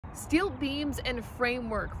Steel beams and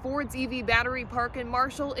framework, Ford's EV Battery Park in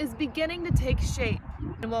Marshall is beginning to take shape.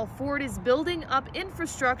 And while Ford is building up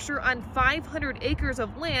infrastructure on 500 acres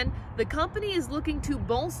of land, the company is looking to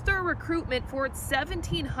bolster recruitment for its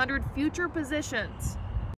 1,700 future positions.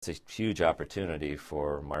 It's a huge opportunity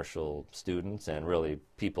for Marshall students and really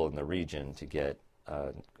people in the region to get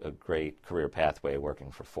a great career pathway working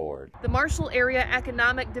for Ford. The Marshall Area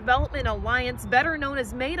Economic Development Alliance, better known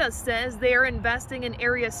as MEDA, says they are investing in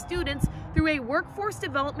area students through a workforce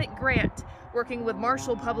development grant, working with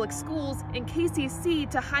Marshall Public Schools and KCC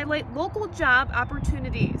to highlight local job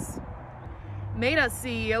opportunities. MEDA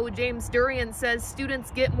CEO James Durian says students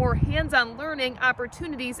get more hands-on learning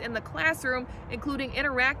opportunities in the classroom, including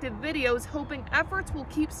interactive videos, hoping efforts will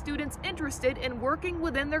keep students interested in working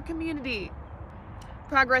within their community.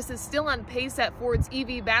 Progress is still on pace at Ford's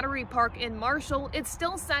EV Battery Park in Marshall. It's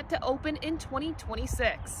still set to open in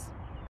 2026.